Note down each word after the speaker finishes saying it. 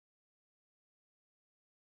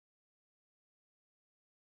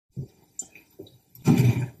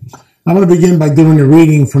I'm going to begin by doing a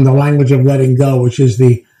reading from The Language of Letting Go, which is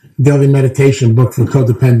the daily meditation book for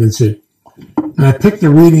codependency. And I picked the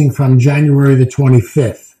reading from January the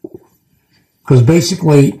 25th, because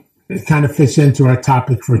basically it kind of fits into our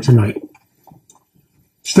topic for tonight.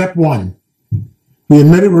 Step 1. We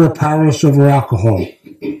admit we're powerless over alcohol,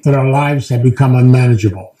 that our lives have become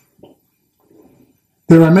unmanageable.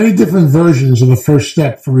 There are many different versions of the first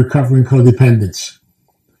step for recovering codependence.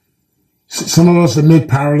 Some of us admit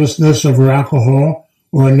powerlessness over alcohol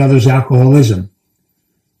or another's alcoholism.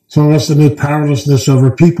 Some of us admit powerlessness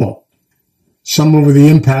over people. Some over the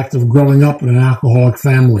impact of growing up in an alcoholic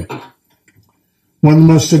family. One of the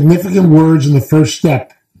most significant words in the first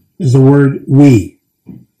step is the word we.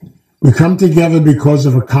 We come together because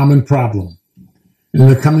of a common problem. And in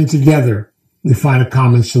the coming together, we find a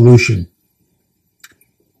common solution.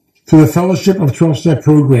 Through the fellowship of 12-step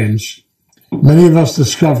programs, many of us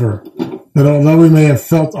discover that although we may have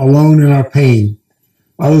felt alone in our pain,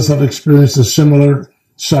 others have experienced a similar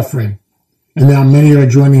suffering, and now many are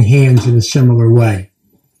joining hands in a similar way.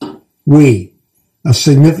 We, a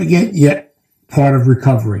significant yet part of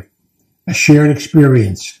recovery, a shared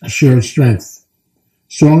experience, a shared strength,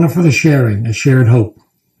 stronger for the sharing, a shared hope,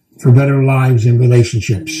 for better lives and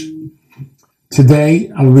relationships. Today,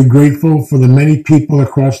 I will be grateful for the many people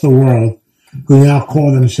across the world who now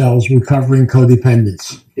call themselves recovering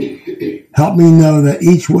codependents. Help me know that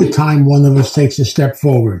each time one of us takes a step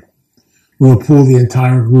forward, we will pull the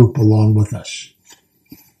entire group along with us.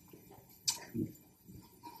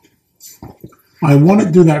 I want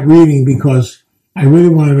to do that reading because I really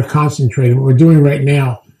wanted to concentrate. What we're doing right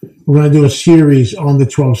now, we're going to do a series on the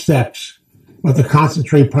 12 steps, but to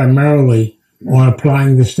concentrate primarily on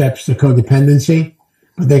applying the steps to codependency,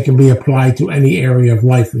 but they can be applied to any area of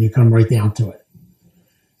life when you come right down to it.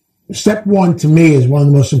 Step 1, to me, is one of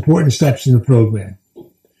the most important steps in the program.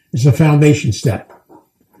 It's a foundation step.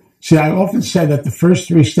 See, I often said that the first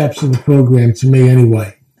 3 steps of the program, to me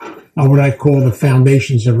anyway, are what I call the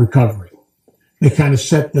foundations of recovery. They kind of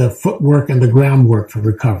set the footwork and the groundwork for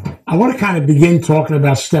recovery. I want to kind of begin talking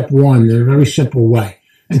about step 1 in a very simple way.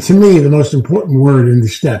 And to me, the most important word in the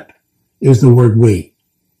step is the word we.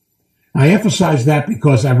 I emphasize that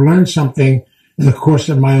because I've learned something in the course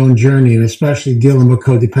of my own journey, and especially dealing with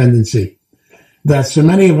codependency, that so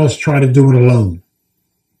many of us try to do it alone.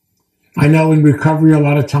 I know in recovery a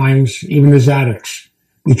lot of times, even as addicts,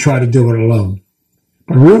 we try to do it alone.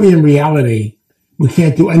 But really, in reality, we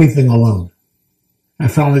can't do anything alone. I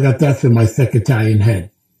finally got that through my thick Italian head.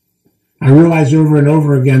 I realize over and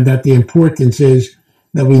over again that the importance is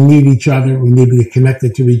that we need each other, we need to be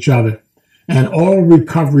connected to each other. And all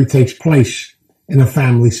recovery takes place in a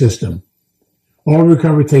family system. All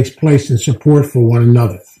recovery takes place in support for one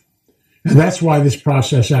another. And that's why this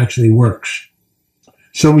process actually works.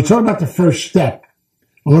 So we talk about the first step.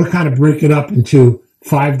 I want to kind of break it up into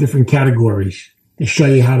 5 different categories to show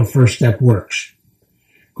you how the first step works.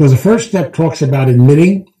 Because the first step talks about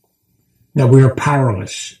admitting that we are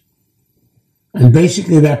powerless. And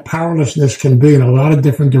basically that powerlessness can be in a lot of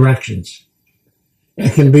different directions.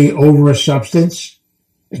 It can be over a substance.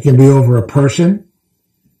 It can be over a person.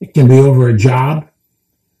 It can be over a job.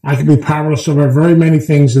 I can be powerless over very many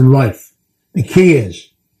things in life. The key is,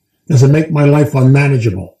 does it make my life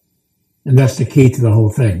unmanageable? And that's the key to the whole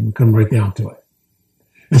thing. We come right down to it.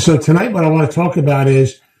 And so tonight what I want to talk about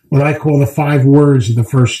is what I call the 5 words of the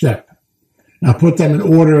first step. And I'll put them in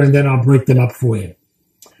order and then I'll break them up for you.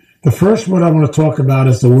 The first word I want to talk about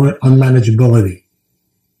is the word unmanageability.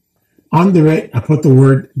 Under it, I put the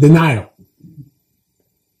word denial.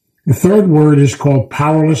 The third word is called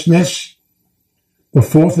powerlessness. The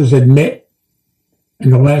 4th is admit.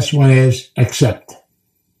 And the last one is accept.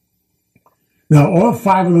 Now, all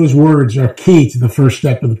 5 of those words are key to the first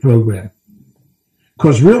step of the program.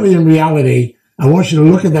 Because really, in reality, I want you to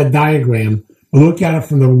look at that diagram, but look at it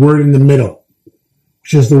from the word in the middle,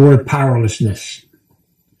 which is the word powerlessness.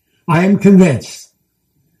 I am convinced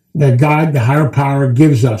that God, the higher power,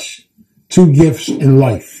 gives us 2 gifts in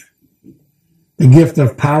life. The gift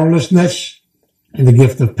of powerlessness and the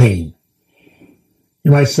gift of pain.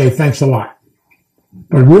 You might say, thanks a lot.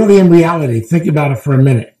 But really, in reality, think about it for a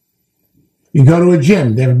minute. You go to a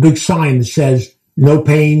gym, they have a big sign that says, no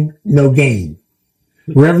pain, no gain.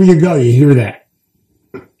 Wherever you go, you hear that.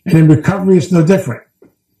 And in recovery, it's no different.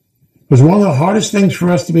 Because one of the hardest things for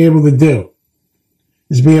us to be able to do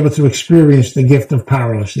is be able to experience the gift of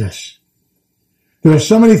powerlessness. There are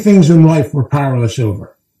so many things in life we're powerless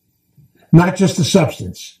over. Not just the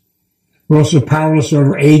substance. We're also powerless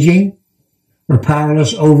over aging. We're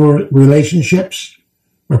powerless over relationships.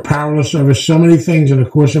 We're powerless over so many things in the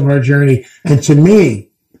course of our journey. And to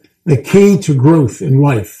me, the key to growth in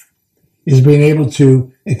life is being able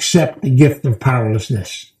to accept the gift of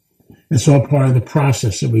powerlessness. It's all part of the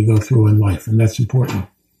process that we go through in life, and that's important.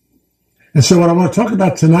 And so what I want to talk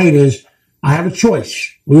about tonight is I have a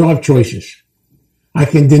choice. We all have choices. I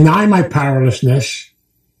can deny my powerlessness,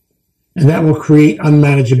 and that will create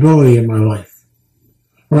unmanageability in my life.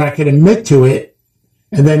 Or I can admit to it,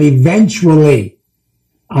 and then eventually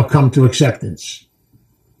I'll come to acceptance.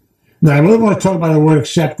 Now, I really want to talk about the word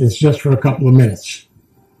acceptance just for a couple of minutes.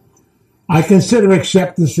 I consider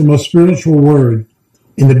acceptance the most spiritual word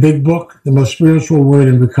in the big book, the most spiritual word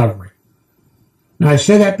in recovery. Now, I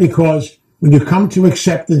say that because when you come to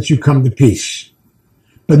acceptance, you come to peace.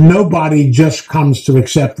 But nobody just comes to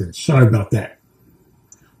acceptance. Sorry about that.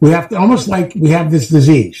 We have to, almost like we have this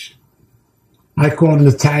disease. I call it in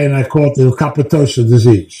Italian, I call it the capitosa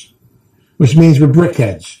disease, which means we're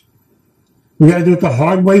brickheads. We got to do it the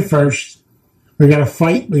hard way first. We got to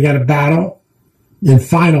fight. We got to battle. And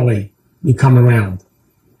finally, we come around.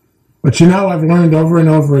 But you know, I've learned over and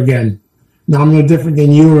over again. Now, I'm no different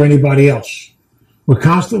than you or anybody else. We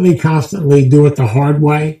constantly do it the hard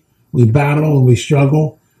way. We battle and we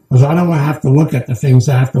struggle because I don't want to have to look at the things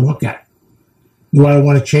I have to look at. Do I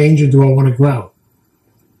want to change or do I want to grow?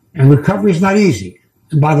 And recovery is not easy.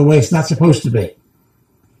 And by the way, it's not supposed to be.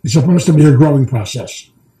 It's supposed to be a growing process.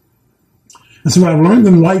 And so what I've learned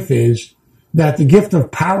in life is that the gift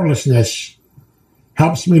of powerlessness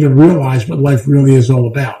helps me to realize what life really is all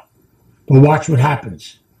about. But watch what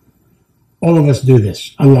happens. All of us do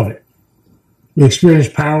this. I love it. We experience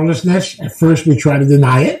powerlessness. At first, we try to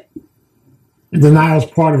deny it. And denial is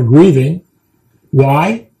part of grieving.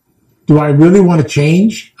 Why? Do I really want to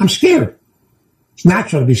change? I'm scared. It's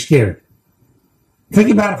natural to be scared. Think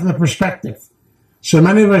about it from the perspective. So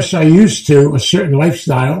many of us are used to a certain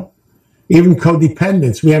lifestyle, even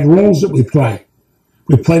codependence. We have roles that we play.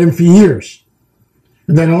 We play them for years.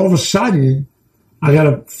 And then all of a sudden, I got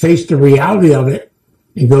to face the reality of it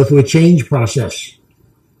and go through a change process.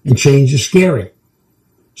 And change is scary.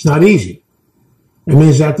 It's not easy. It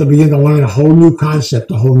means I have to begin to learn a whole new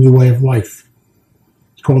concept, a whole new way of life.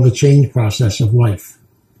 It's called the change process of life.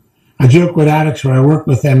 I joke with addicts when I work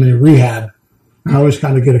with them in rehab. I always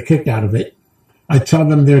kind of get a kick out of it. I tell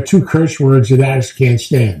them there are two curse words that addicts can't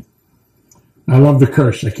stand. I love the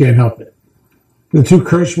curse. I can't help it. The two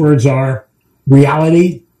curse words are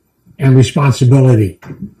reality and responsibility.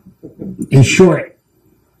 In short,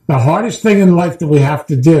 the hardest thing in life that we have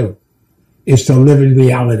to do is to live in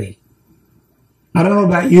reality. I don't know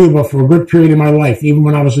about you, but for a good period of my life, even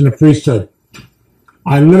when I was in the priesthood,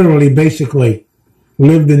 I literally basically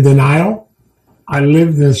lived in denial. I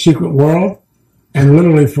lived in a secret world, and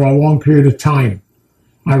literally for a long period of time,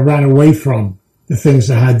 I ran away from the things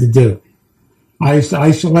I had to do. I used to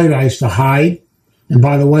isolate, I used to hide, and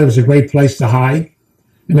by the way, it was a great place to hide.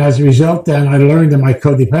 And as a result, then, I learned in my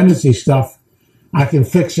codependency stuff, I can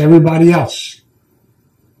fix everybody else,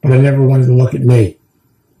 but I never wanted to look at me.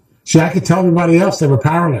 See, I could tell everybody else they were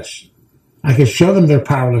powerless. I could show them their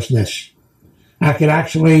powerlessness. I could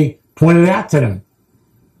actually point it out to them.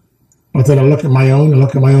 But did I look at my own and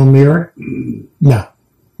look at my own mirror? No.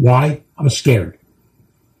 Why? I was scared.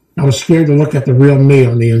 I was scared to look at the real me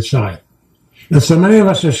on the inside. And so many of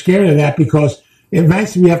us are scared of that because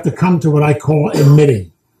eventually we have to come to what I call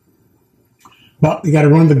admitting. But we got to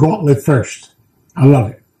run the gauntlet first. I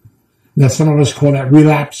love it. Now, some of us call that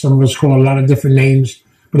relapse. Some of us call it a lot of different names.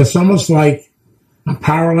 But it's almost like I'm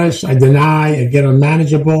powerless. I deny. I get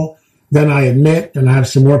unmanageable. Then I admit. Then I have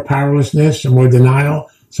some more powerlessness, some more denial,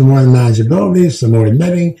 some more unmanageability, some more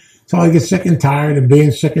admitting. Until I get sick and tired of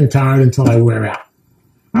being sick and tired until I wear out.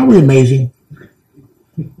 Aren't we amazing?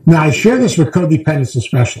 Now, I share this with codependents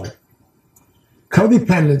especially.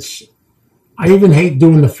 Codependents, I even hate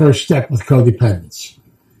doing the first step with codependents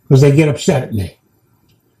because they get upset at me.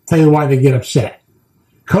 Tell you why they get upset.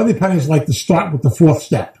 Codependents like to start with the fourth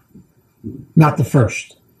step, not the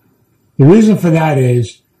first. The reason for that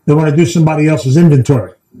is they want to do somebody else's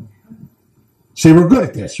inventory. See, we're good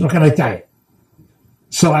at this. What can I tell you?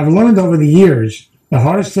 So I've learned over the years, the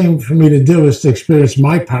hardest thing for me to do is to experience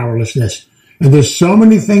my powerlessness. And there's so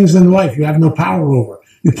many things in life you have no power over.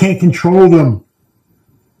 You can't control them.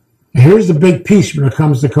 And here's the big piece when it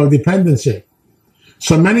comes to codependency.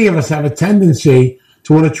 So many of us have a tendency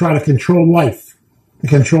to want to try to control life, to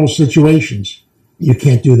control situations. You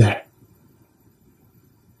can't do that.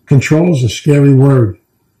 Control is a scary word.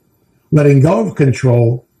 Letting go of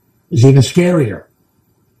control is even scarier.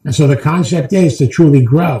 And so the concept is to truly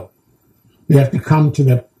grow. We have to come to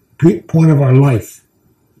the point of our life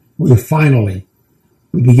where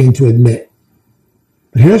we begin to admit.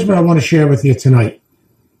 But here's what I want to share with you tonight.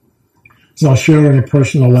 So I'll share it on a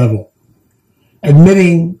personal level.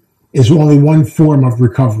 Admitting is only one form of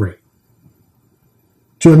recovery.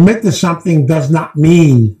 To admit to something does not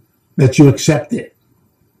mean that you accept it.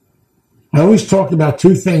 I always talk about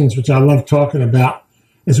two things which I love talking about.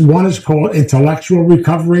 One is called intellectual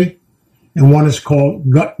recovery and one is called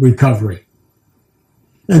gut recovery.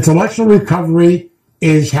 Intellectual recovery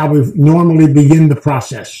is how we normally begin the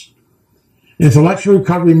process. Intellectual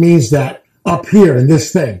recovery means that up here in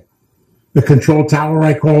this thing, the control tower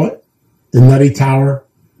I call it, the nutty tower,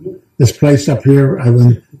 this place up here,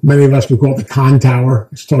 many of us would call it the con tower.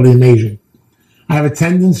 It's totally amazing. I have a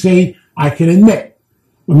tendency, I can admit,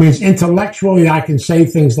 it means intellectually I can say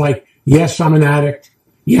things like, yes, I'm an addict,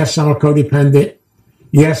 yes, I'm a codependent,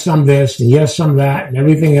 yes, I'm this, and yes, I'm that, and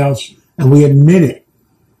everything else, and we admit it,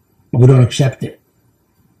 but we don't accept it.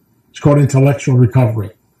 It's called intellectual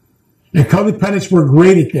recovery. And codependents were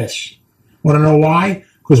great at this. Want to know why?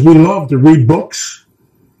 Because we love to read books,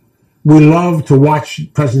 we love to watch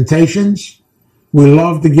presentations, we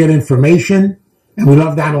love to get information, and we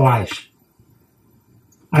love to analyze.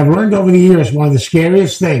 I've learned over the years one of the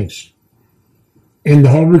scariest things in the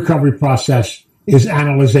whole recovery process is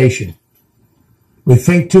analyzation. We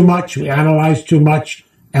think too much, we analyze too much,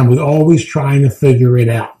 and we're always trying to figure it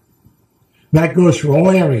out. That goes for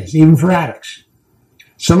all areas, even for addicts.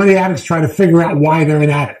 Some of the addicts try to figure out why they're an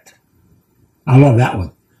addict. I love that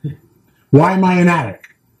one. Why am I an addict?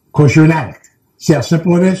 Because you're an addict. See how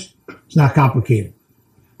simple it is? It's not complicated.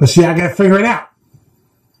 But see, I got to figure it out.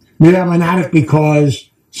 Maybe I'm an addict because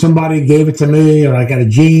somebody gave it to me, or I got a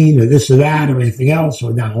gene, or this or that, or anything else,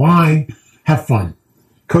 or down the line. Have fun.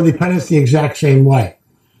 Codependence the exact same way.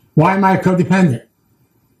 Why am I a codependent?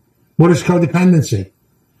 What is codependency?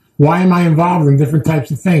 Why am I involved in different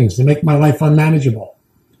types of things to make my life unmanageable?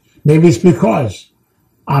 Maybe it's because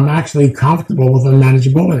I'm actually comfortable with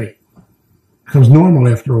unmanageability. It becomes normal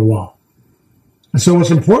after a while. And so what's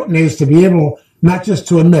important is to be able not just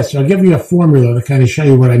to admit. So I'll give you a formula to kind of show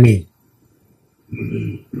you what I mean.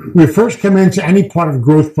 We first come into any part of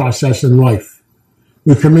growth process in life.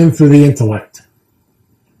 We come in through the intellect.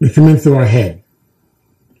 We come in through our head.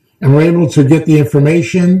 And we're able to get the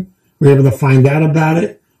information. We're able to find out about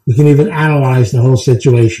it. We can even analyze the whole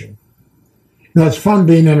situation. Now, it's fun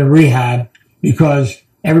being in a rehab because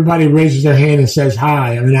everybody raises their hand and says,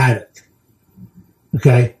 hi, I'm an addict.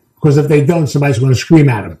 Okay? Because if they don't, somebody's going to scream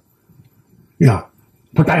at them. You know,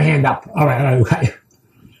 put that hand up. All right, okay.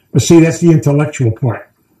 But see, that's the intellectual part.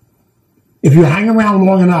 If you hang around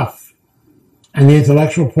long enough, and the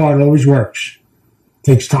intellectual part always works,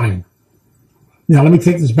 it takes time. Now, let me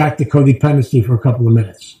take this back to codependency for a couple of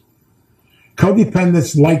minutes.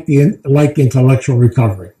 Codependents like intellectual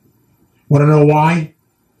recovery. Want to know why?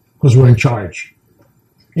 Because we're in charge.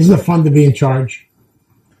 Isn't it fun to be in charge?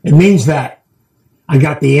 It means that I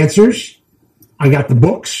got the answers, I got the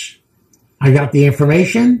books, I got the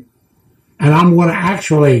information, and I'm going to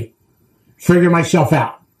actually figure myself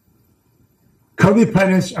out.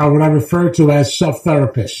 Codependents are what I refer to as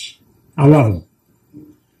self-therapists. I love them.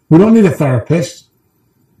 We don't need a therapist.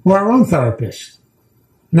 We're our own therapist.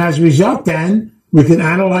 And as a result, then, we can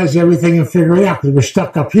analyze everything and figure it out because we're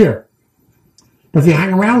stuck up here. But if you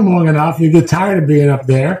hang around long enough, you get tired of being up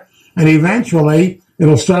there, and eventually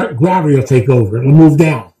gravity will take over. It'll move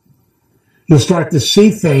down. You'll start to see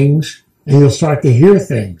things, and you'll start to hear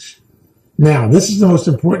things. Now, this is the most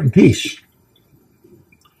important piece.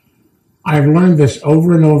 I've learned this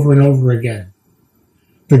over and over and over again.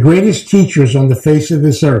 The greatest teachers on the face of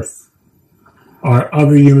this earth are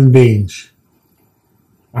other human beings.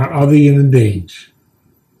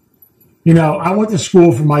 You know, I went to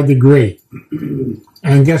school for my degree,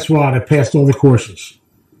 and guess what? I passed all the courses.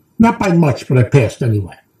 Not by much, but I passed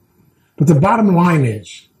anyway. But the bottom line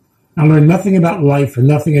is, I learned nothing about life and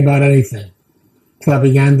nothing about anything until I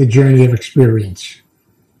began the journey of experience.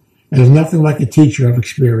 And there's nothing like a teacher of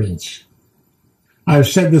experience. I've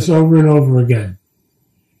said this over and over again.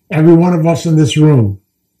 Every one of us in this room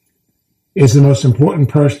is the most important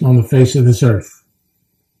person on the face of this earth.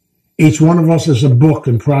 Each one of us is a book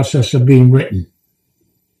in process of being written.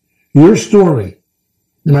 Your story,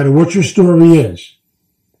 no matter what your story is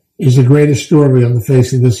the greatest story on the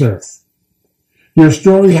face of this earth. Your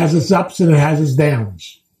story has its ups and it has its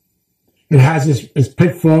downs. It has its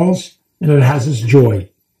pitfalls and it has its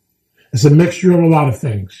joy. It's a mixture of a lot of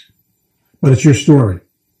things, but it's your story.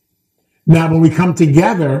 Now, when we come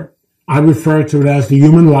together, I refer to it as the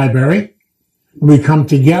human library. When we come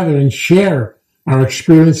together and share our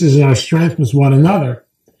experiences and our strengths with one another,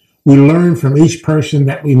 we learn from each person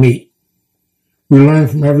that we meet. We learn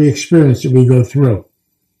from every experience that we go through.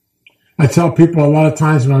 I tell people a lot of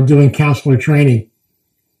times when I'm doing counselor training,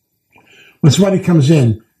 when somebody comes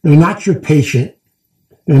in, they're not your patient,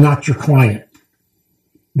 they're not your client,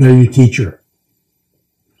 they're your teacher.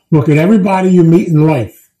 Look at everybody you meet in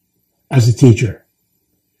life as a teacher,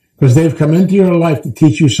 because they've come into your life to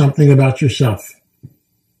teach you something about yourself.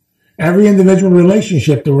 Every individual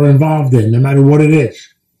relationship that we're involved in, no matter what it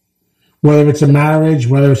is, whether it's a marriage,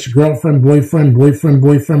 whether it's a girlfriend, boyfriend,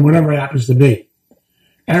 whatever it happens to be,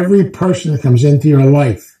 every person that comes into your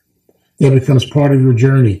life that becomes part of your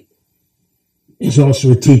journey is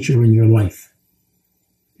also a teacher in your life.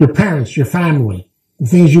 Your parents, your family, the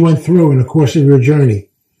things you went through in the course of your journey,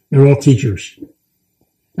 they're all teachers.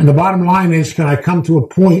 And the bottom line is, can I come to a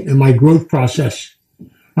point in my growth process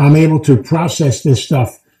where I'm able to process this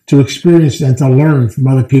stuff, to experience it, and to learn from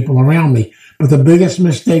other people around me? But the biggest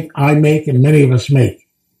mistake I make, and many of us make,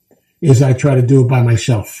 is I try to do it by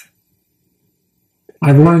myself.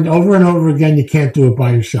 I've learned over and over again, you can't do it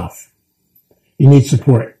by yourself. You need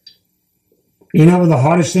support. You know, the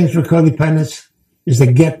hardest things for codependents is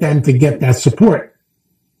to get them to get that support,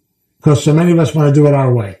 because so many of us want to do it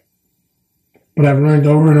our way. But I've learned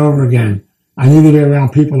over and over again, I need to be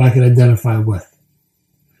around people I can identify with.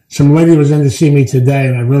 Some lady was in to see me today,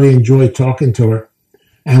 and I really enjoyed talking to her.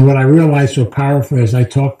 And what I realized so powerfully as I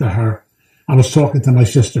talked to her, I was talking to my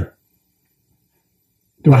sister.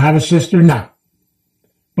 Do I have a sister? No.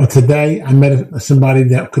 But today I met somebody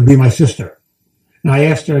that could be my sister. And I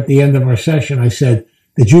asked her at the end of our session, I said,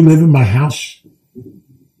 did you live in my house?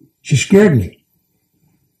 She scared me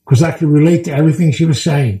because I could relate to everything she was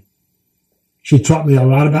saying. She taught me a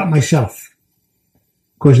lot about myself.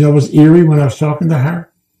 Because you know what was eerie when I was talking to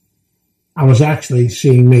her? I was actually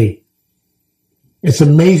seeing me. It's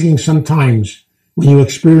amazing sometimes when you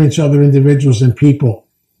experience other individuals and people,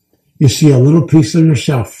 you see a little piece of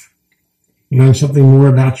yourself. You learn something more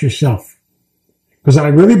about yourself. Because I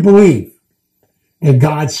really believe that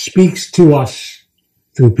God speaks to us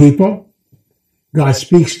through people, God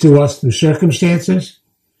speaks to us through circumstances,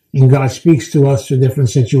 and God speaks to us through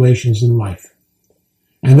different situations in life.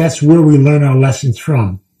 And that's where we learn our lessons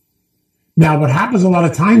from. Now, what happens a lot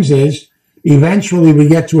of times is, eventually we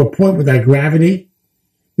get to a point with that gravity,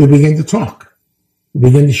 we begin to talk, we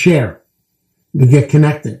begin to share, we get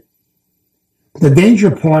connected. The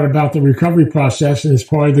danger part about the recovery process, and it's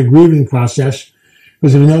part of the grieving process,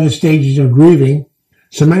 because if you know the stages of grieving,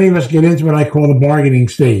 so many of us get into what I call the bargaining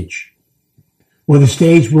stage, or the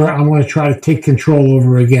stage where I want to try to take control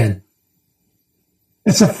over again.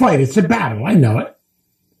 It's a fight, it's a battle, I know it,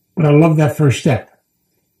 but I love that first step,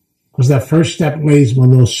 because that first step lays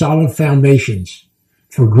one of those solid foundations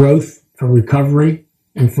for growth, for recovery,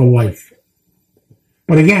 and for life.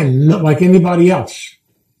 But again, not like anybody else,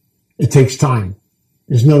 it takes time.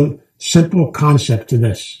 There's no simple concept to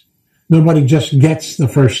this. Nobody just gets the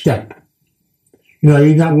first step. You know,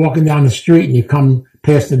 you're not walking down the street and you come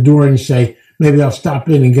past the door and say, maybe I'll stop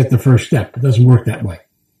in and get the first step. It doesn't work that way.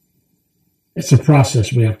 It's a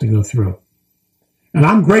process we have to go through. And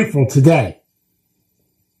I'm grateful today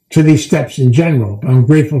to these steps in general, but I'm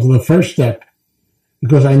grateful to the first step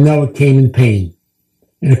because I know it came in pain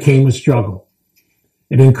and it came with struggle.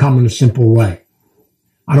 It didn't come in a simple way.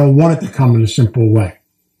 I don't want it to come in a simple way.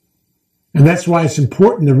 And that's why it's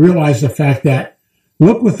important to realize the fact that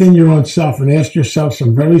look within your own self and ask yourself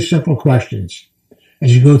some very simple questions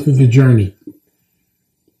as you go through the journey.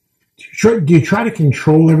 Do you try to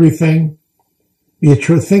control everything? Do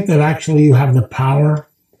you think that actually you have the power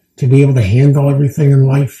to be able to handle everything in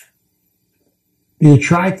life? Do you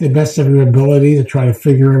try to the best of your ability to try to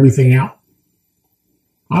figure everything out?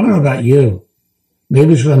 I don't know about you.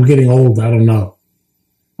 Maybe it's because I'm getting old. I don't know.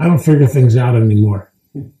 I don't figure things out anymore.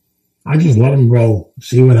 I just let them roll,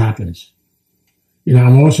 see what happens. You know,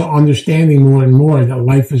 I'm also understanding more and more that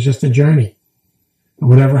life is just a journey. And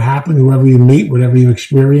whatever happens, whoever you meet, whatever you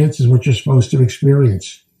experience is what you're supposed to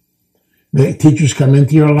experience. The teachers come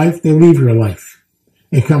into your life, they leave your life.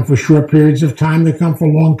 They come for short periods of time, they come for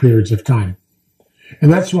long periods of time.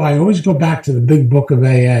 And that's why I always go back to the big book of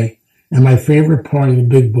AA and my favorite part of the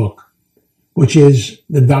big book, which is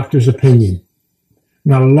the doctor's opinion.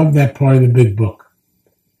 And I love that part of the big book.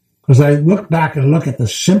 Because I look back and look at the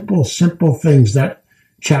simple things that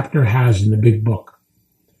chapter has in the big book.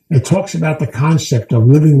 It talks about the concept of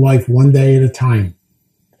living life one day at a time,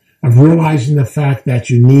 of realizing the fact that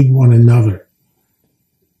you need one another.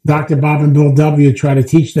 Dr. Bob and Bill W. tried to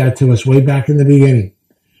teach that to us way back in the beginning,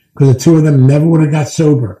 because the two of them never would have got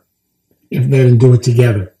sober if they didn't do it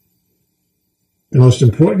together. The most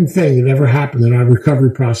important thing that ever happened in our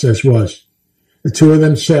recovery process was the two of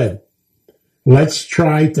them said, Let's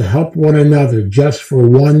try to help one another just for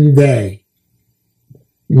one day,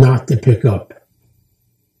 not to pick up.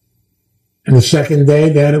 And the second day,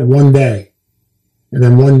 they had it one day, and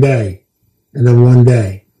then one day, and then one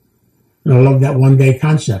day. And I love that one day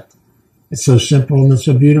concept. It's so simple and it's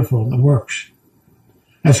so beautiful and it works.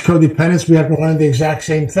 As codependents, we have to learn the exact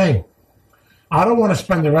same thing. I don't want to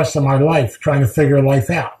spend the rest of my life trying to figure life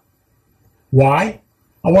out. Why?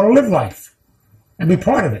 I want to live life and be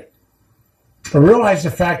part of it. But realize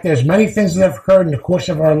the fact there's many things that have occurred in the course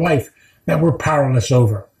of our life that we're powerless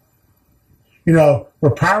over. You know,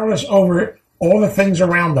 we're powerless over all the things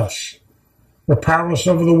around us. We're powerless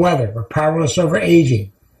over the weather. We're powerless over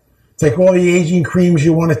aging. Take all the aging creams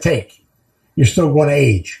you want to take. You're still going to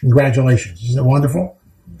age. Congratulations. Isn't it wonderful?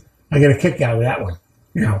 I get a kick out of that one.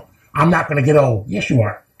 You know, I'm not going to get old. Yes, you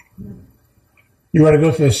are. You got to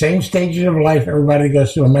go through the same stages of life everybody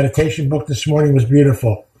goes through. A meditation book this morning was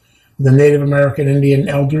beautiful. The Native American Indian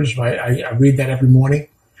elders. I read that every morning.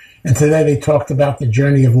 And today they talked about the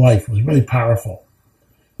journey of life. It was really powerful.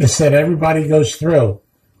 They said everybody goes through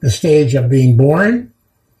the stage of being born,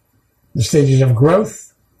 the stages of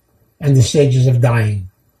growth, and the stages of dying.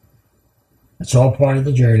 It's all part of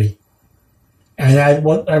the journey. And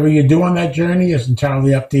whatever you do on that journey is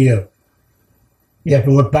entirely up to you. You have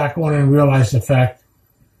to look back on it and realize the fact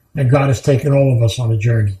that God has taken all of us on a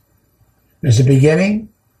journey. There's a beginning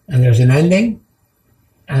and there's an ending.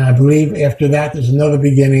 And I believe after that, there's another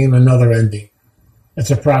beginning and another ending.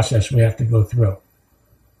 It's a process we have to go through.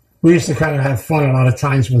 We used to kind of have fun a lot of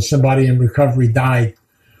times when somebody in recovery died.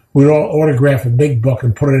 We'd all autograph a big book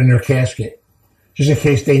and put it in their casket, just in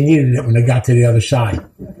case they needed it when they got to the other side.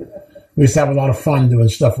 We used to have a lot of fun doing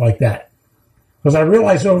stuff like that. Because I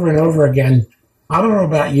realized over and over again, I don't know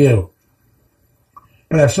about you,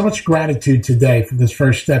 but I have so much gratitude today for this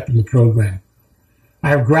first step in the program. I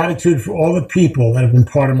have gratitude for all the people that have been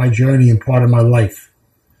part of my journey and part of my life.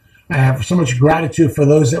 I have so much gratitude for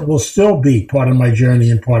those that will still be part of my journey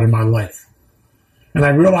and part of my life. And I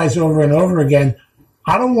realize over and over again,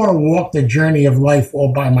 I don't want to walk the journey of life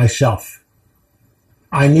all by myself.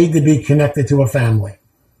 I need to be connected to a family.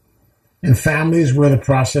 And family is where the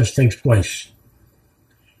process takes place.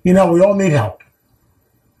 You know, we all need help.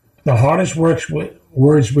 The hardest words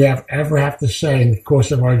we ever have to say in the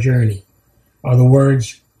course of our journey are the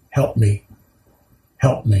words, help me,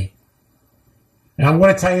 help me. And I'm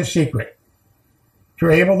going to tell you a secret. If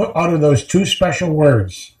you're able to utter those two special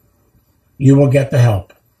words, you will get the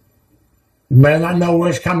help. You may not know where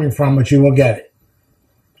it's coming from, but you will get it.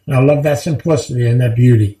 And I love that simplicity and that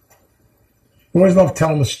beauty. I always love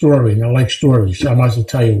telling a story, and I like stories, so I might as well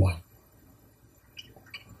tell you one.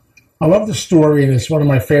 I love the story, and it's one of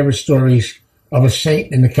my favorite stories of a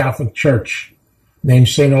saint in the Catholic Church named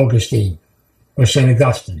St. Augustine, or St.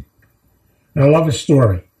 Augustine. And I love his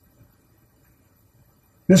story.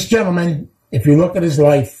 This gentleman, if you look at his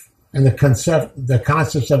life and the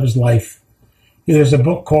concepts of his life, there's a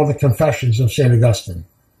book called The Confessions of St. Augustine.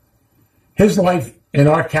 His life, in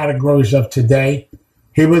our categories of today,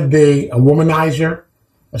 he would be a womanizer,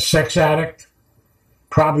 a sex addict,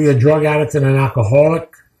 probably a drug addict and an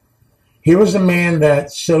alcoholic. He was a man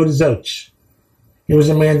that sowed his oats. He was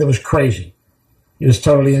a man that was crazy. He was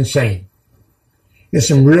totally insane. He did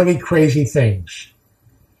some really crazy things.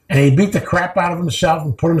 And he beat the crap out of himself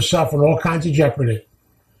and put himself in all kinds of jeopardy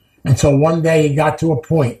until one day he got to a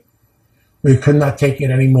point where he could not take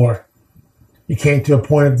it anymore. He came to a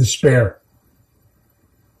point of despair.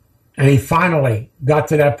 And he finally got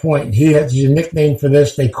to that point. He has a nickname for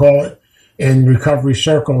this. They call it in recovery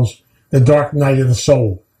circles, the dark night of the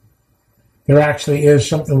soul. There actually is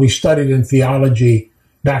something we studied in theology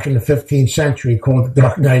back in the 15th century called the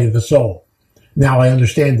dark night of the soul. Now I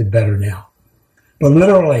understand it better now. But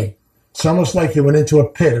literally, it's almost like he went into a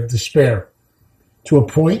pit of despair. To a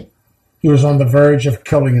point, he was on the verge of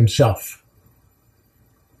killing himself.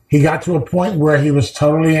 He got to a point where he was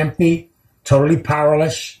totally empty, totally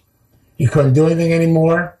powerless. He couldn't do anything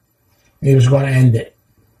anymore, and he was going to end it.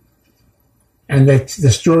 And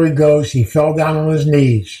the story goes, he fell down on his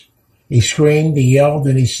knees. He screamed, he yelled,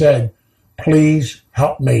 and he said, "Please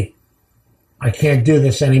help me. I can't do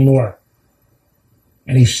this anymore."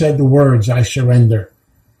 And he said the words, "I surrender."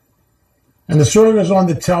 And the story goes on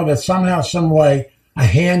to tell that somehow, some way, a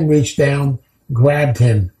hand reached down, grabbed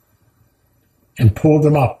him, and pulled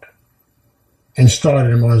him up and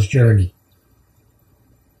started him on his journey.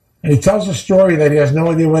 And he tells a story that he has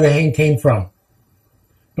no idea where the hand came from.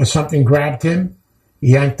 But something grabbed him,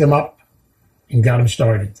 yanked him up, and got him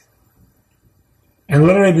started. And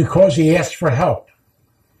literally because he asked for help,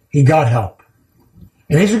 he got help.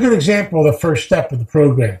 And here's a good example of the first step of the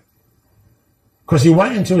program. because he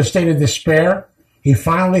went into a state of despair. He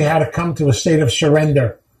finally had to come to a state of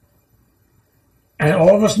surrender. And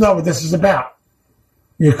all of us know what this is about.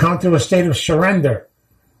 You come to a state of surrender.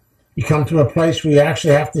 You come to a place where you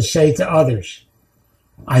actually have to say to others,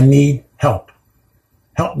 I need help.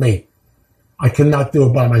 Help me. I cannot do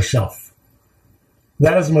it by myself.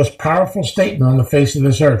 That is the most powerful statement on the face of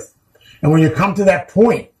this earth. And when you come to that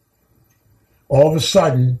point, all of a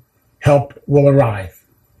sudden, help will arrive.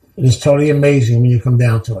 It is totally amazing when you come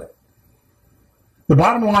down to it. The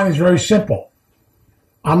bottom line is very simple.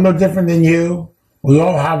 I'm no different than you. We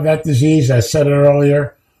all have that disease. I said it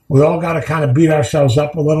earlier. We all got to kind of beat ourselves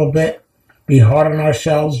up a little bit, be hard on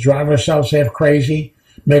ourselves, drive ourselves half crazy,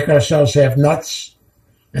 make ourselves half nuts,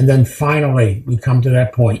 and then finally we come to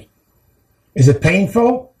that point. Is it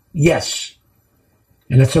painful? Yes.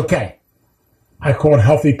 And it's okay. I call it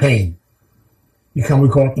healthy pain. We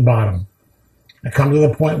call it the bottom. I come to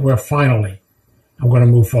the point where finally I'm going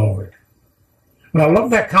to move forward. And I love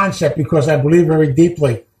that concept because I believe very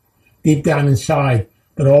deeply, deep down inside,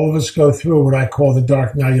 that all of us go through what I call the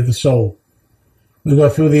dark night of the soul. We go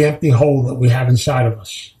through the empty hole that we have inside of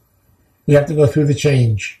us. We have to go through the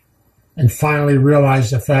change and finally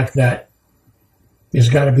realize the fact that there's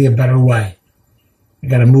got to be a better way. You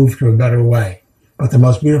got to move to a better way. But the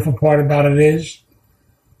most beautiful part about it is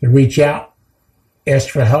to reach out, ask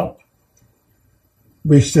for help,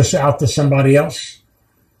 reach this out to somebody else,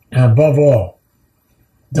 and above all,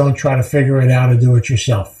 don't try to figure it out or do it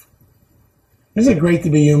yourself. Isn't it great to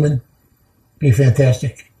be human? Be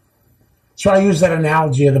fantastic. So I use that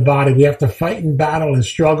analogy of the body. We have to fight and battle and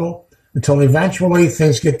struggle until eventually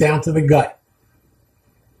things get down to the gut.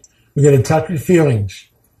 We get in touch with feelings.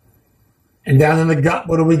 And down in the gut,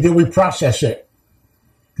 what do? We process it.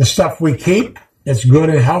 The stuff we keep that's good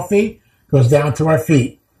and healthy goes down to our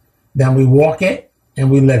feet. Then we walk it and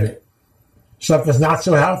we live it. Stuff that's not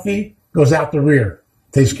so healthy goes out the rear.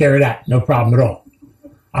 Takes care of that. No problem at all.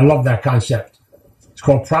 I love that concept. It's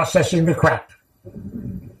called processing the crap.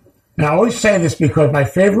 And I always say this because my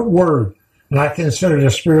favorite word, and I consider it a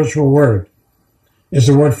spiritual word, is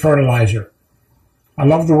the word fertilizer. I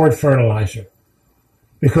love the word fertilizer.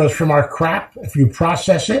 Because from our crap, if you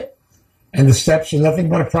process it, and the steps are nothing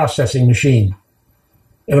but a processing machine,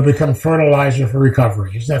 it'll become fertilizer for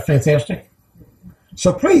recovery. Isn't that fantastic?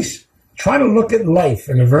 So please, try to look at life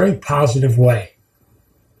in a very positive way.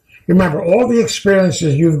 Remember, all the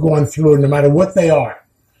experiences you've gone through, no matter what they are,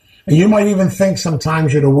 and you might even think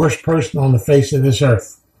sometimes you're the worst person on the face of this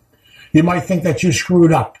earth. You might think that you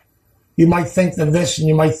screwed up. You might think of this and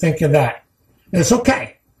you might think of that. And it's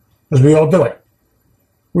okay, because we all do it.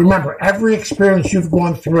 Remember, every experience you've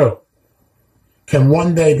gone through can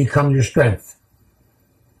one day become your strength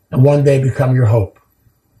and one day become your hope.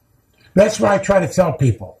 That's why I try to tell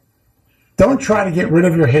people. Don't try to get rid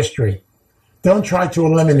of your history. Don't try to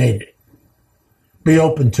eliminate it. Be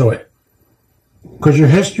open to it. Because your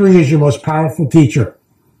history is your most powerful teacher.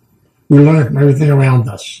 We learn from everything around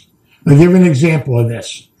us. I'll give you an example of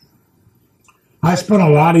this. I spent a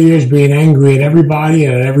lot of years being angry at everybody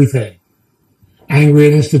and at everything. Angry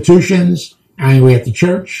at institutions, angry at the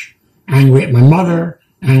church, angry at my mother,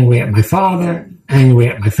 angry at my father, angry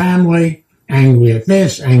at my family, angry at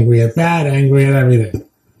this, angry at that, angry at everything.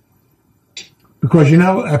 Because,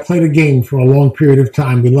 I played a game for a long period of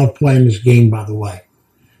time. We love playing this game, by the way.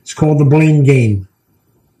 It's called the blame game.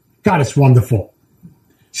 God, it's wonderful.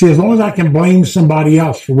 See, as long as I can blame somebody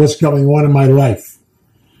else for what's going on in my life,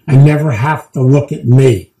 I never have to look at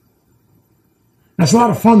me. That's a lot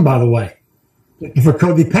of fun, by the way. And for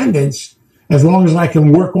codependence, as long as I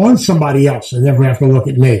can work on somebody else, I never have to look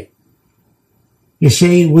at me. You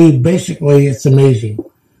see, it's amazing.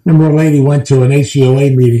 Remember, a lady went to an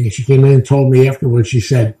ACOA meeting, and she came in and told me afterwards, she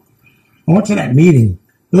said, I went to that meeting.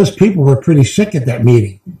 Those people were pretty sick at that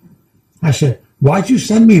meeting. I said, why'd you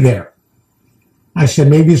send me there? I said,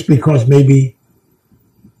 maybe it's because maybe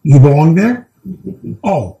you belong there?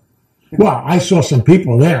 Oh, well, I saw some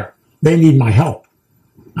people there. They need my help.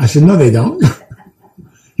 I said, no, they don't.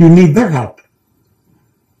 You need their help.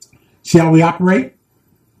 See how we operate?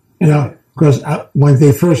 Because when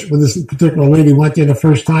this particular lady went there the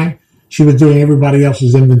first time, she was doing everybody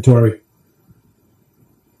else's inventory.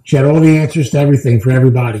 She had all the answers to everything for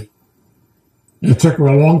everybody. And it took her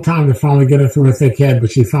a long time to finally get it through her thick head,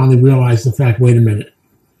 but she finally realized the fact, wait a minute,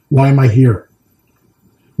 why am I here?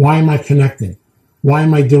 Why am I connecting? Why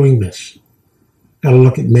am I doing this? Got to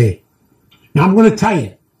look at me. Now, I'm going to tell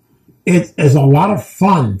you, it is a lot of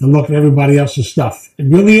fun to look at everybody else's stuff. It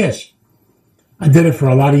really is. I did it for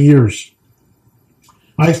a lot of years.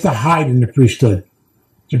 I used to hide in the priesthood.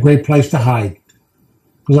 It's a great place to hide.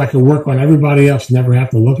 because I can work on everybody else, never have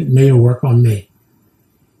to look at me or work on me.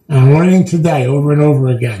 And I'm learning today over and over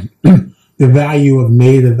again the value of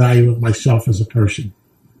me, the value of myself as a person.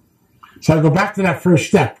 So I go back to that first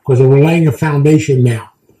step because we're laying a foundation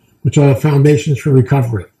now, which are the foundations for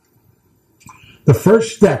recovery. The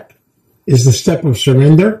first step is the step of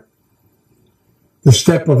surrender, the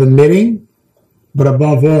step of admitting, but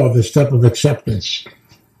above all, the step of acceptance.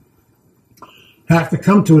 I have to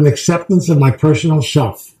come to an acceptance of my personal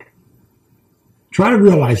self. Try to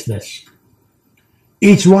realize this.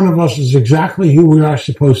 Each one of us is exactly who we are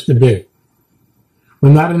supposed to be. We're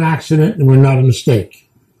not an accident and we're not a mistake.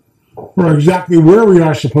 We're exactly where we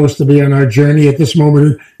are supposed to be on our journey at this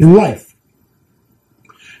moment in life.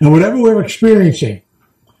 And whatever we're experiencing,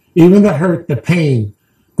 even the hurt, the pain,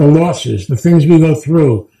 the losses, the things we go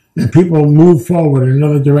through, and people move forward in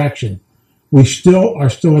another direction, we are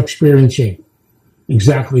still experiencing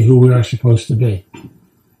exactly who we are supposed to be.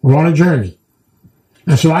 We're on a journey.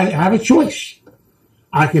 And so I have a choice.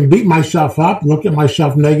 I can beat myself up, look at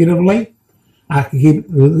myself negatively. I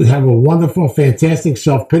can have a wonderful, fantastic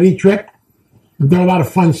self-pity trip. And they're a lot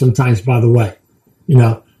of fun sometimes, by the way. You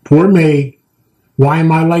know, poor me. Why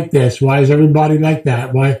am I like this? Why is everybody like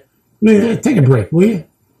that? Why? Take a break, will you?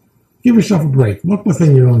 Give yourself a break. Look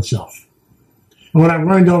within your own self. And what I've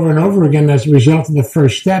learned over and over again as a result of the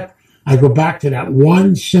first step, I go back to that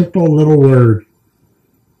one simple little word.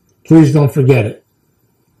 Please don't forget it.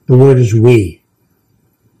 The word is we.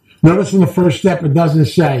 Notice in the first step, it doesn't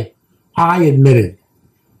say, I admitted.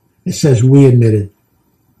 It says we admitted.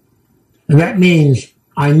 And that means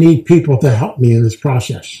I need people to help me in this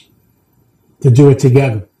process, to do it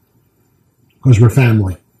together, because we're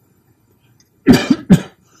family.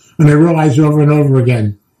 And I realize over and over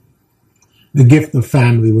again the gift of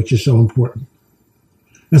family, which is so important.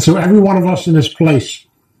 And so every one of us in this place,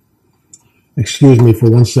 excuse me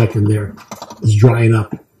for 1 second there, is drying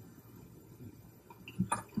up.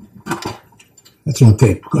 That's on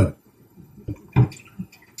tape. Good.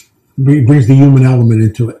 Brings the human element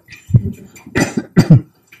into it.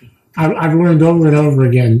 I've learned over and over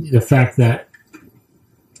again the fact that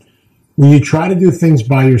when you try to do things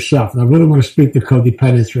by yourself, and I really want to speak to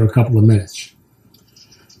codependence for a couple of minutes.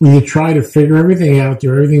 When you try to figure everything out,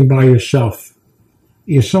 do everything by yourself,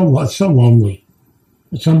 it's so lonely.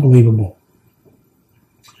 It's unbelievable.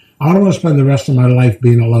 I don't want to spend the rest of my life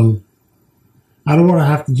being alone. I don't want to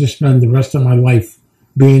have to just spend the rest of my life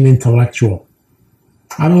being intellectual.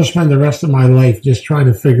 I don't want to spend the rest of my life just trying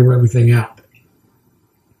to figure everything out.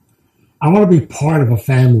 I want to be part of a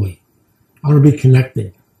family. I want to be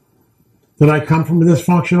connected. Did I come from a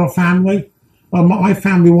dysfunctional family? Well, my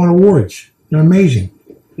family won awards. They're amazing.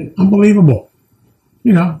 Unbelievable.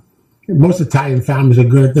 You know, most Italian families are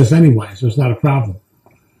good at this anyway, so it's not a problem.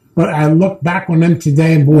 But I look back on them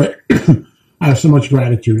today and boy, I have so much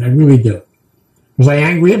gratitude. I really do. Was I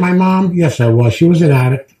angry at my mom? Yes, I was. She was an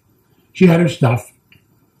addict. She had her stuff.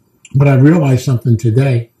 But I realized something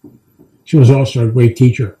today. She was also a great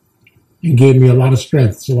teacher and gave me a lot of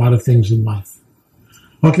strength to a lot of things in life.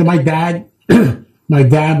 Okay, my dad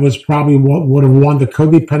was probably what would have won the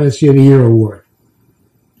Codependency of the Year award.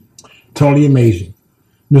 Totally amazing.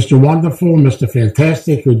 Mr. Wonderful, Mr.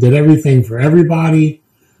 Fantastic, who did everything for everybody.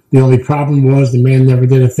 The only problem was the man never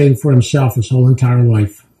did a thing for himself his whole entire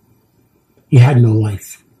life. He had no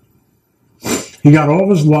life. He got all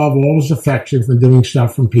his love, all his affection from doing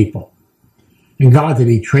stuff from people. And God, did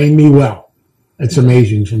he train me well. It's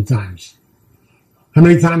amazing sometimes. How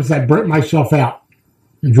many times I burnt myself out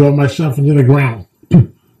and drove myself into the ground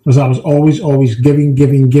because I was always giving.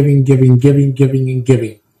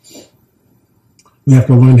 We have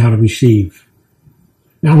to learn how to receive.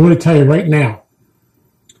 Now, I'm going to tell you right now,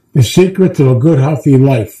 the secret to a good, healthy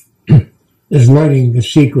life is learning the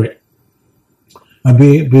secret of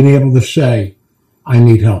being able to say, I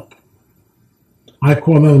need help. I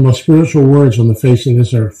call them the most spiritual words on the face of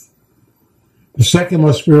this earth. The second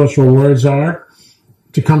most spiritual words are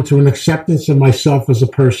to come to an acceptance of myself as a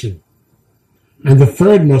person. And the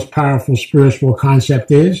third most powerful spiritual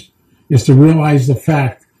concept is to realize the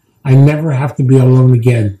fact I never have to be alone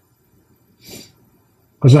again.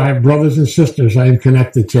 Because I have brothers and sisters I am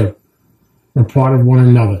connected to. We're part of one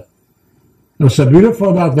another. And what's so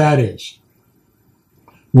beautiful about that is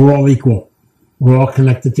we're all equal. We're all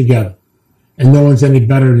connected together. And no one's any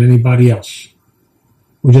better than anybody else.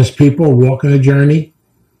 We're just people walking a journey,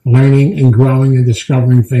 learning and growing and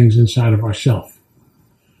discovering things inside of ourselves.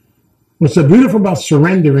 What's so beautiful about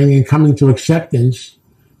surrendering and coming to acceptance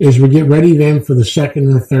is we get ready then for the second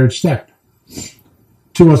and the third step.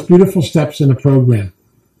 Two most beautiful steps in the program.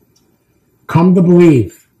 Come to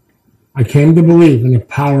believe I came to believe in a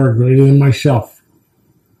power greater than myself.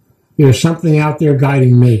 There's something out there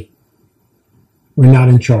guiding me. We're not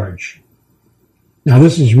in charge. Now,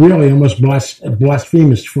 this is really almost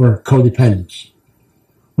blasphemous for codependents,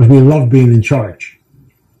 because we love being in charge.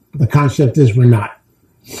 But the concept is we're not.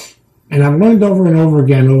 And I've learned over and over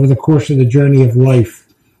again over the course of the journey of life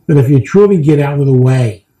that if you truly get out of the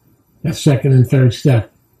way, that second and third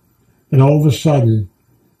step, then all of a sudden,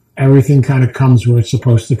 everything kind of comes where it's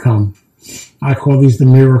supposed to come. I call these the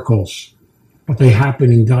miracles, but they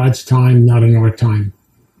happen in God's time, not in our time.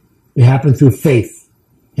 They happen through faith.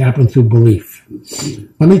 They happen through belief.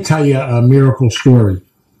 Let me tell you a miracle story.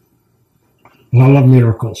 I love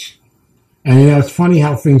miracles. And it's funny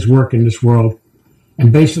how things work in this world.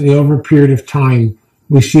 And basically over a period of time,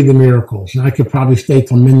 we see the miracles. And I could probably stay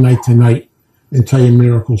till midnight tonight and tell you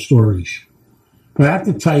miracle stories. But I have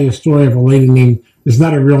to tell you a story of a lady named, it's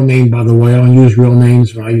not a real name, by the way. I don't use real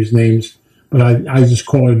names when I use names. But I just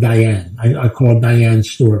call her Diane. I call it Diane's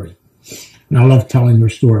story. And I love telling her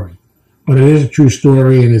story. But it is a true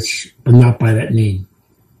story, but not by that name.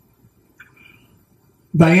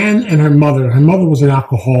 Diane and her mother was an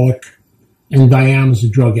alcoholic, and Diane was a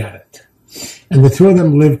drug addict. And the two of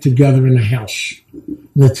them lived together in a house. And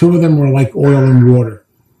the two of them were like oil and water.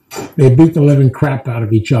 They beat the living crap out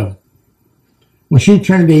of each other. When she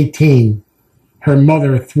turned 18, her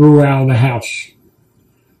mother threw her out of the house,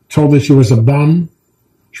 told her she was a bum,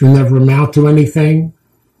 she would never amount to anything,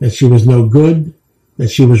 that she was no good, that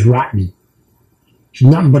she was rotten. She's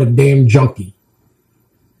nothing but a damn junkie.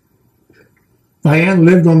 Diane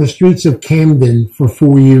lived on the streets of Camden for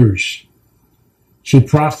 4 years. She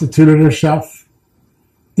prostituted herself,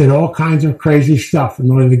 did all kinds of crazy stuff in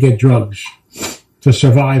order to get drugs, to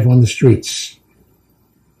survive on the streets.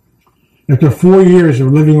 After 4 years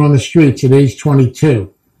of living on the streets at age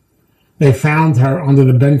 22, they found her under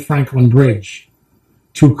the Ben Franklin Bridge.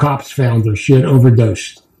 2 cops found her. She had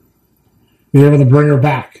overdosed. They were able to bring her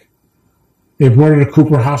back. They brought her to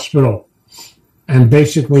Cooper Hospital and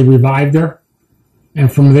basically revived her.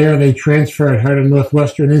 And from there, they transferred her to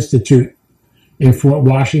Northwestern Institute in Fort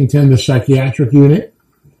Washington, the psychiatric unit.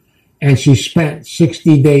 And she spent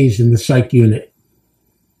 60 days in the psych unit.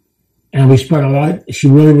 And we spent a lot. She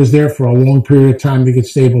really was there for a long period of time to get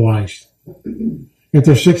stabilized.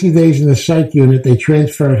 After 60 days in the psych unit, they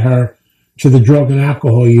transferred her to the drug and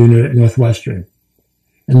alcohol unit at Northwestern.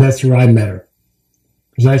 And that's where I met her.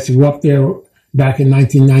 Because I used to go up there back in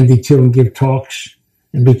 1992 and give talks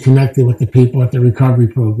and be connected with the people at the recovery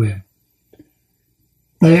program.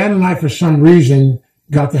 Diane and I, for some reason,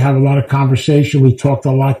 got to have a lot of conversation. We talked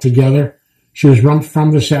a lot together. She was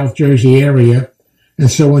from the South Jersey area. And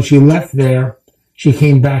so when she left there, she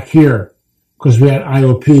came back here because we had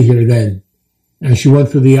IOP here then. And she went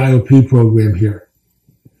through the IOP program here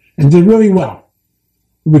and did really well.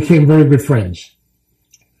 We became very good friends.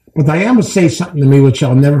 But Diane would say something to me which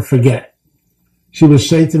I'll never forget. She would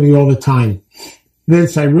say to me all the time,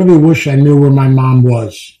 Vince, I really wish I knew where my mom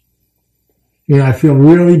was. I feel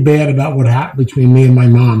really bad about what happened between me and my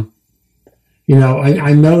mom.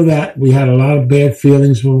 I know that we had a lot of bad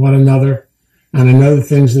feelings with one another, and I know the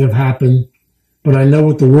things that have happened, but I know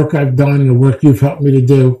with the work I've done and the work you've helped me to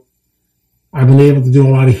do, I've been able to do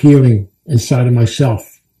a lot of healing inside of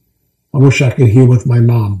myself. I wish I could heal with my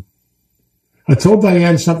mom. I told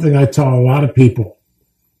Diane something I tell a lot of people,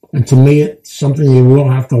 and to me, it's something you will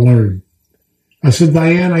have to learn. I said,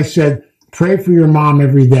 Diane, pray for your mom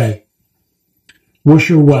every day. Wish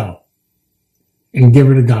her well, and give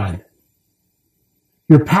her to God.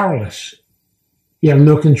 You're powerless. You have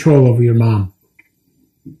no control over your mom.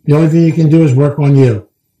 The only thing you can do is work on you.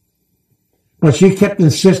 But she kept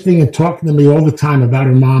insisting and talking to me all the time about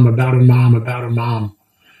her mom, about her mom, about her mom.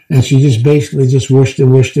 And she just basically just wished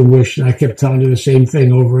and wished and wished. And I kept telling her the same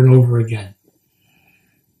thing over and over again.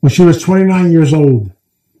 When she was 29 years old,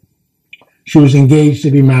 she was engaged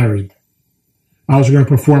to be married. I was going to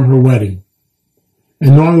perform her wedding.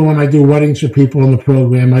 And normally when I do weddings for people in the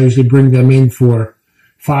program, I usually bring them in for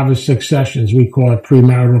 5 or 6 sessions. We call it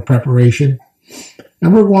premarital preparation.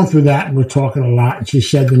 And we're going through that and we're talking a lot. And she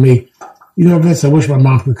said to me, Vince, I wish my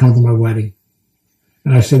mom could come to my wedding.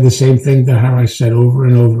 And I said the same thing to her. I said over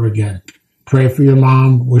and over again, pray for your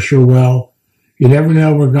mom, wish her well. You never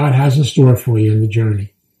know where God has in store for you in the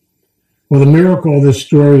journey. Well, the miracle of this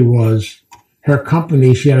story was her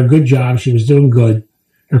company, she had a good job, she was doing good.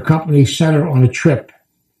 Her company sent her on a trip.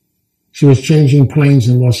 She was changing planes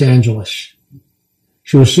in Los Angeles.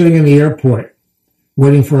 She was sitting in the airport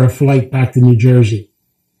waiting for her flight back to New Jersey.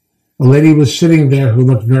 A lady was sitting there who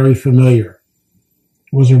looked very familiar.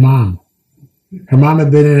 It was her mom. Her mom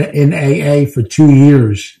had been in AA for 2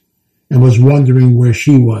 years and was wondering where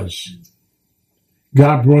she was.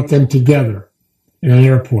 God brought them together in an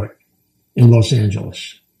airport in Los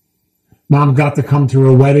Angeles. Mom got to come to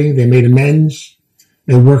her wedding. They made amends.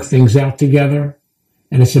 They worked things out together.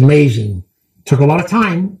 And it's amazing. It took a lot of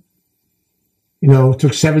time. It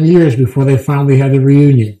took 7 years before they finally had a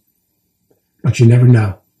reunion. But you never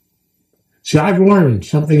know. See, I've learned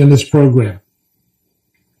something in this program.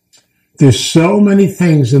 There's so many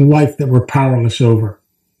things in life that we're powerless over.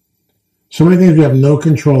 So many things we have no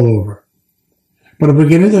control over. But if we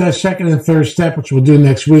get into that second and third step, which we'll do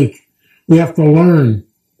next week, we have to learn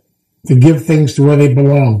to give things to where they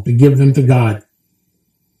belong, to give them to God.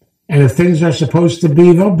 And if things are supposed to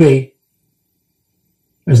be, they'll be,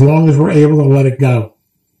 as long as we're able to let it go.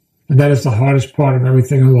 And that is the hardest part of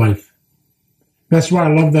everything in life. That's why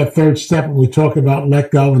I love that third step when we talk about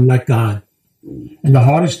let go and let God. And the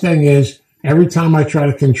hardest thing is, every time I try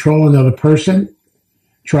to control another person,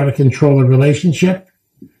 try to control a relationship,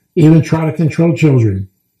 even try to control children,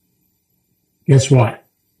 guess what?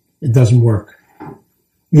 It doesn't work.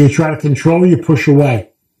 You try to control, you push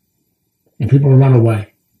away, and people run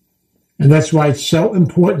away. And that's why it's so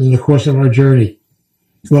important in the course of our journey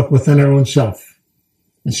to look within our own self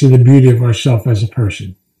and see the beauty of ourself as a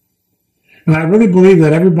person. And I really believe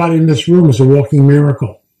that everybody in this room is a walking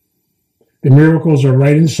miracle. The miracles are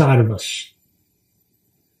right inside of us.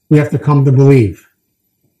 We have to come to believe.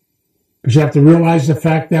 But you have to realize the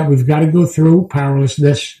fact that we've got to go through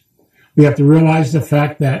powerlessness. We have to realize the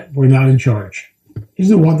fact that we're not in charge.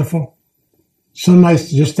 Isn't it wonderful? So nice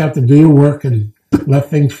to just have to do your work and let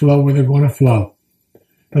things flow where they're going to flow.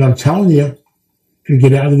 But I'm telling you, if you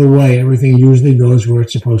get out of the way, everything usually goes where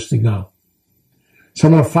it's supposed to go. So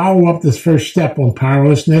I'm going to follow up this first step on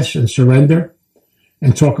powerlessness and surrender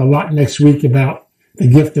and talk a lot next week about the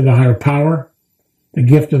gift of the higher power, the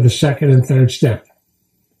gift of the second and third step.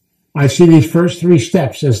 I see these first three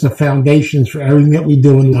steps as the foundations for everything that we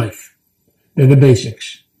do in life. They're the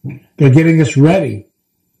basics. They're getting us ready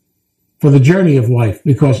for the journey of life,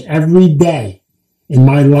 because every day in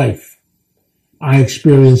my life, I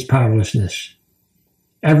experience powerlessness.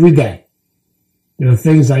 Every day. There are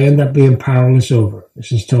things I end up being powerless over.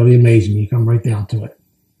 This is totally amazing. You come right down to it.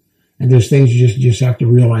 And there's things you just have to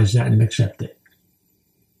realize that and accept it.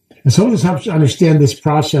 And so this helps you understand this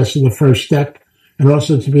process of the first step, and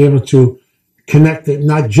also to be able to connect it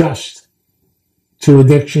not just to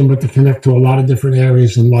addiction, but to connect to a lot of different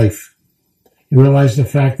areas in life. You realize the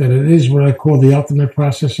fact that it is what I call the ultimate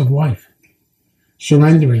process of life.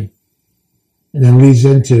 Surrendering. And then leads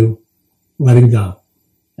into letting go.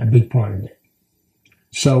 A big part of it.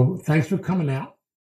 So thanks for coming out.